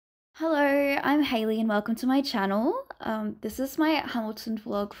Hello, I'm Hayley and welcome to my channel. This is my Hamilton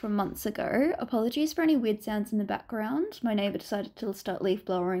vlog from months ago. Apologies for any weird sounds in the background. My neighbour decided to start leaf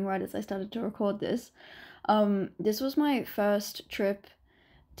blowering right as I started to record this. This was my first trip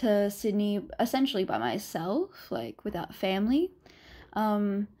to Sydney essentially by myself, like without family.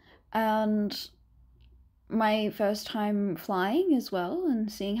 And my first time flying as well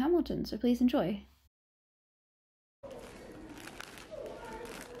and seeing Hamilton, so please enjoy.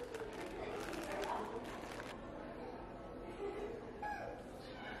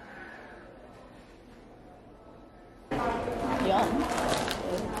 Yum.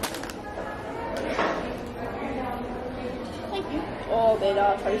 Thank you. Oh, they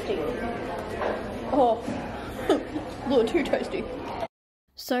are toasty. Oh, a little too toasty.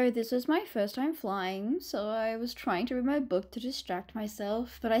 So this was my first time flying, so I was trying to read my book to distract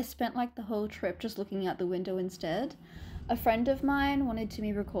myself, but I spent like the whole trip just looking out the window instead. A friend of mine wanted to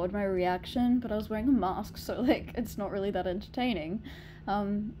me record my reaction, but I was wearing a mask, so like it's not really that entertaining.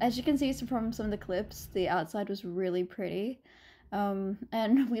 As you can see from some of the clips, the outside was really pretty.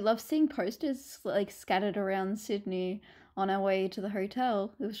 And we love seeing posters like scattered around Sydney on our way to the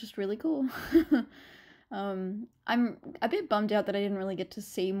hotel. It was just really cool. I'm a bit bummed out that I didn't really get to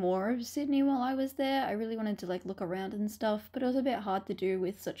see more of Sydney while I was there. I really wanted to like look around and stuff, but it was a bit hard to do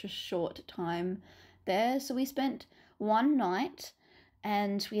with such a short time there. So we spent one night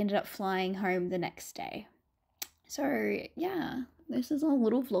and we ended up flying home the next day. So yeah, this is a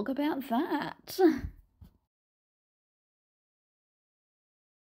little vlog about that.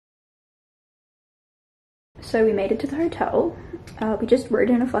 So we made it to the hotel. We just rode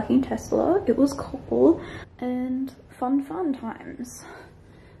in a fucking Tesla. It was cool and fun times.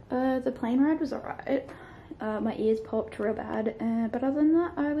 The plane ride was alright. My ears popped real bad, but other than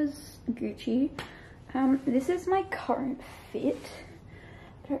that, I was Gucci. This is my current fit.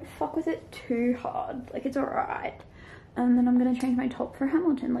 Don't fuck with it too hard. Like, it's alright. And then I'm gonna change my top for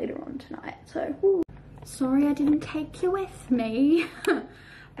Hamilton later on tonight. So, woo. Sorry I didn't take you with me.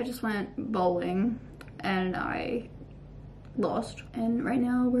 I just went bowling and I lost, and right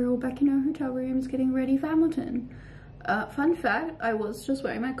now we're all back in our hotel rooms getting ready for Hamilton. Fun fact, I was just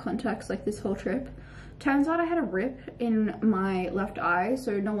wearing my contacts like this whole trip. Turns out I had a rip in my left eye,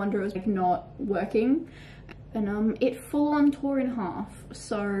 so no wonder it was like not working, and it full on tore in half.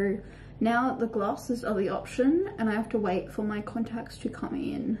 So now the glasses are the option and I have to wait for my contacts to come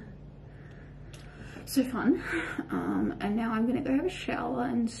in. So fun. And now I'm gonna go have a shower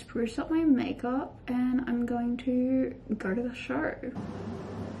and spruce up my makeup, and I'm going to go to the show.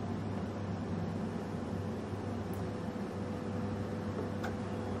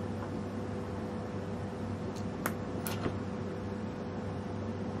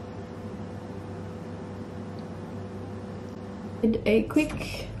 Did a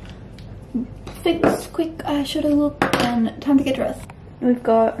quick fix, quick eyeshadow look, and time to get dressed. We've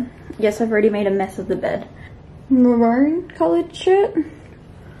got, yes, I've already made a mess of the bed. Maroon coloured shirt.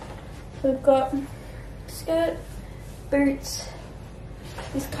 So we've got skirt, boots,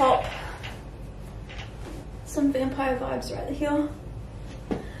 this top, some vampire vibes right here.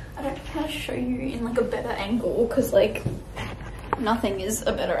 I don't know how to show you in like a better angle, because like nothing is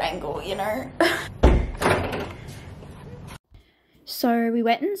a better angle, you know. So we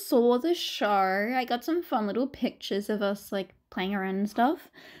went and saw the show. I got some fun little pictures of us like playing around and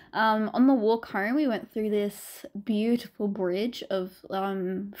stuff. On the walk home, we went through this beautiful bridge of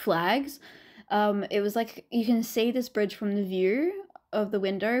flags. It was like, you can see this bridge from the view of the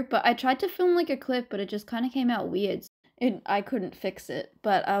window, but I tried to film like a clip, but it just kind of came out weird. I couldn't fix it,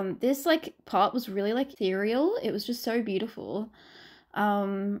 but this like part was really like ethereal. It was just so beautiful.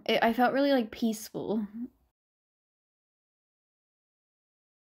 I felt really like peaceful.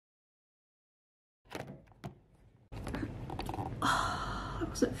 I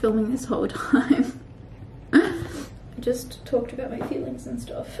wasn't filming this whole time. I just talked about my feelings and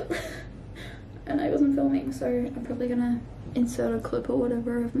stuff. And I wasn't filming, so I'm probably gonna insert a clip or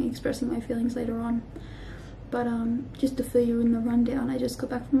whatever of me expressing my feelings later on. But just to fill you in the rundown, I just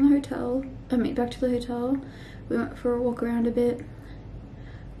got back from the hotel. I mean, back to the hotel. We went for a walk around a bit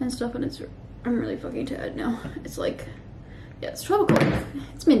and stuff, and I'm really fucking tired now. It's like, yeah, it's 12 o'clock.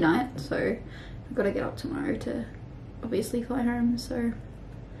 It's midnight, so I've got to get up tomorrow to obviously fly home, so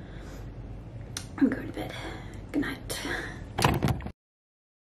I'm going to bed. Good night.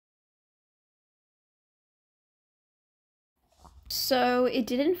 So it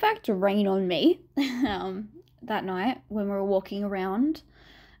did in fact rain on me that night when we were walking around.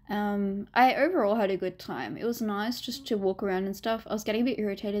 I overall had a good time. It was nice just to walk around and stuff. I was getting a bit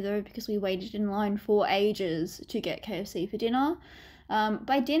irritated though because we waited in line for ages to get KFC for dinner.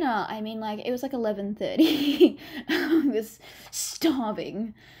 By dinner, I mean, like, it was like 11:30. I was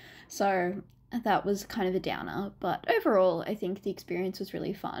starving. So that was kind of a downer, but overall, I think the experience was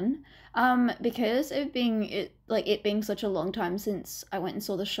really fun. Because it being such a long time since I went and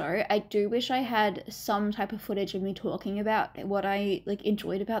saw the show, I do wish I had some type of footage of me talking about what I like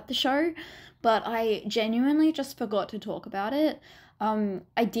enjoyed about the show, but I genuinely just forgot to talk about it.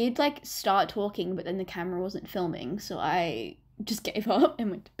 I did like start talking, but then the camera wasn't filming, so I just gave up and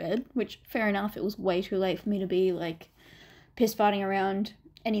went to bed, which fair enough, it was way too late for me to be like piss farting around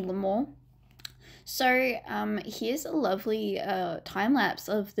any more. So here's a lovely time lapse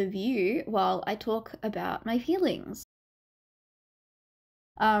of the view while I talk about my feelings.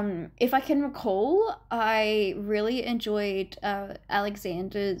 If I can recall, I really enjoyed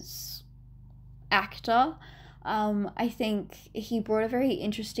Alexander's actor. I think he brought a very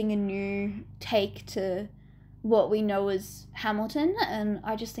interesting and new take to what we know as Hamilton, and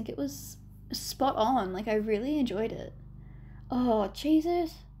I just think it was spot on. Like, I really enjoyed it. Oh,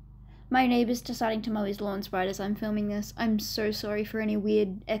 Jesus. My neighbour's deciding to mow his lawns right as I'm filming this. I'm so sorry for any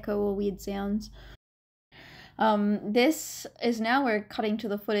weird echo or weird sounds. This is now we're cutting to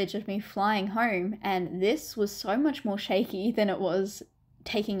the footage of me flying home, and this was so much more shaky than it was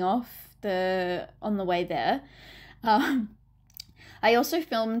taking off on the way there. I also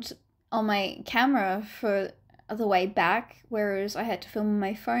filmed on my camera for the way back, whereas I had to film on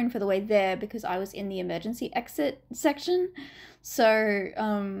my phone for the way there because I was in the emergency exit section. So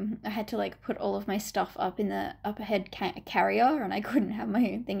I had to like put all of my stuff up in the upperhead carrier, and I couldn't have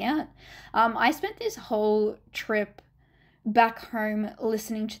my thing out. I spent this whole trip back home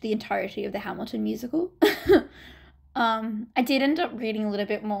listening to the entirety of the Hamilton musical. I did end up reading a little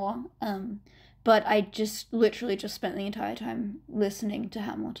bit more, but I just literally just spent the entire time listening to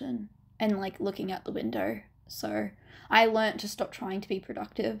Hamilton and like looking out the window. So I learnt to stop trying to be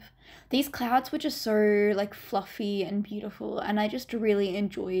productive. These clouds were just so like fluffy and beautiful, and I just really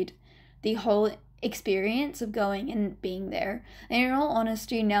enjoyed the whole experience of going and being there. And in all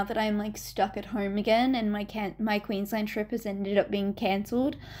honesty, now that I'm like stuck at home again and my Queensland trip has ended up being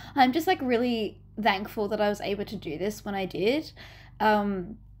cancelled, I'm just like really thankful that I was able to do this when I did. I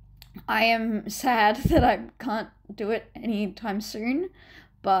am sad that I can't do it anytime soon,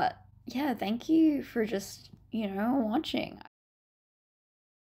 but yeah, thank you for just, watching.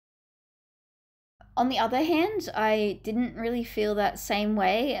 On the other hand, I didn't really feel that same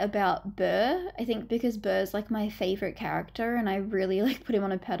way about Burr. I think because Burr's like my favorite character and I really like put him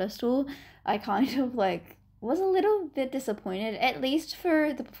on a pedestal, I kind of like was a little bit disappointed, at least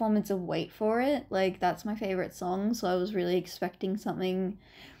for the performance of Wait For It. Like, that's my favorite song, so I was really expecting something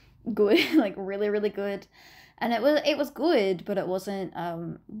good, like really, really good. And it was good, but it wasn't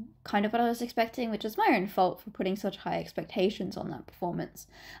kind of what I was expecting, which is my own fault for putting such high expectations on that performance.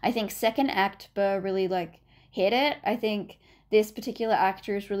 I think second act, Burr really like hit it. I think this particular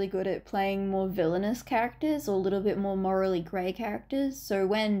actor is really good at playing more villainous characters or a little bit more morally grey characters. So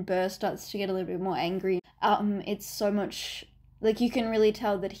when Burr starts to get a little bit more angry, it's so much, like, you can really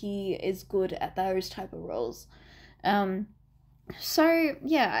tell that he is good at those type of roles. So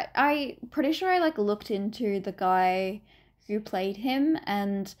yeah, I pretty sure I like looked into the guy who played him,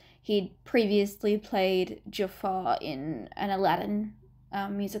 and he'd previously played Jafar in an Aladdin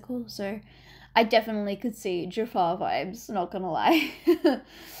musical, so I definitely could see Jafar vibes, not gonna lie.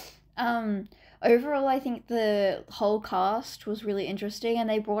 Overall, I think the whole cast was really interesting, and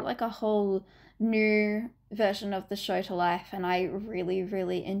they brought like a whole new version of the show to life, and I really,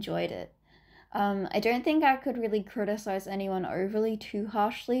 really enjoyed it. I don't think I could really criticize anyone overly too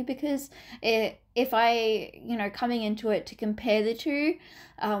harshly, because if I, coming into it to compare the two,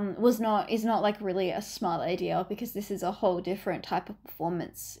 is not like really a smart idea, because this is a whole different type of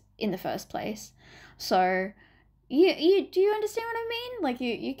performance in the first place. So, you do you understand what I mean? Like,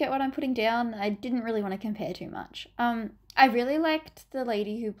 you get what I'm putting down? I didn't really want to compare too much. I really liked the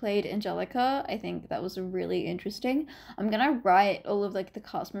lady who played Angelica. I think that was really interesting. I'm gonna write all of like the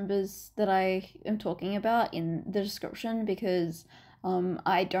cast members that I am talking about in the description, because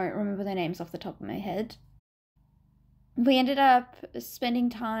I don't remember their names off the top of my head. We ended up spending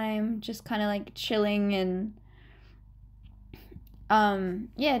time just kind of like chilling, and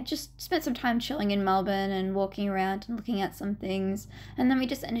just spent some time chilling in Melbourne and walking around and looking at some things, and then we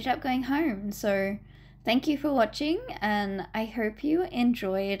just ended up going home. So thank you for watching, and I hope you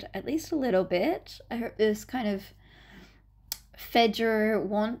enjoyed at least a little bit. I hope this kind of fed your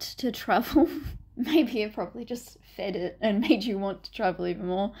want to travel. Maybe it probably just fed it and made you want to travel even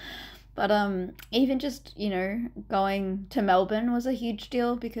more. But even just, going to Melbourne was a huge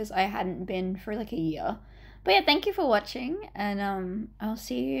deal, because I hadn't been for like a year. But yeah, thank you for watching, and I'll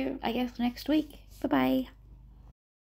see you, I guess, next week. Bye bye.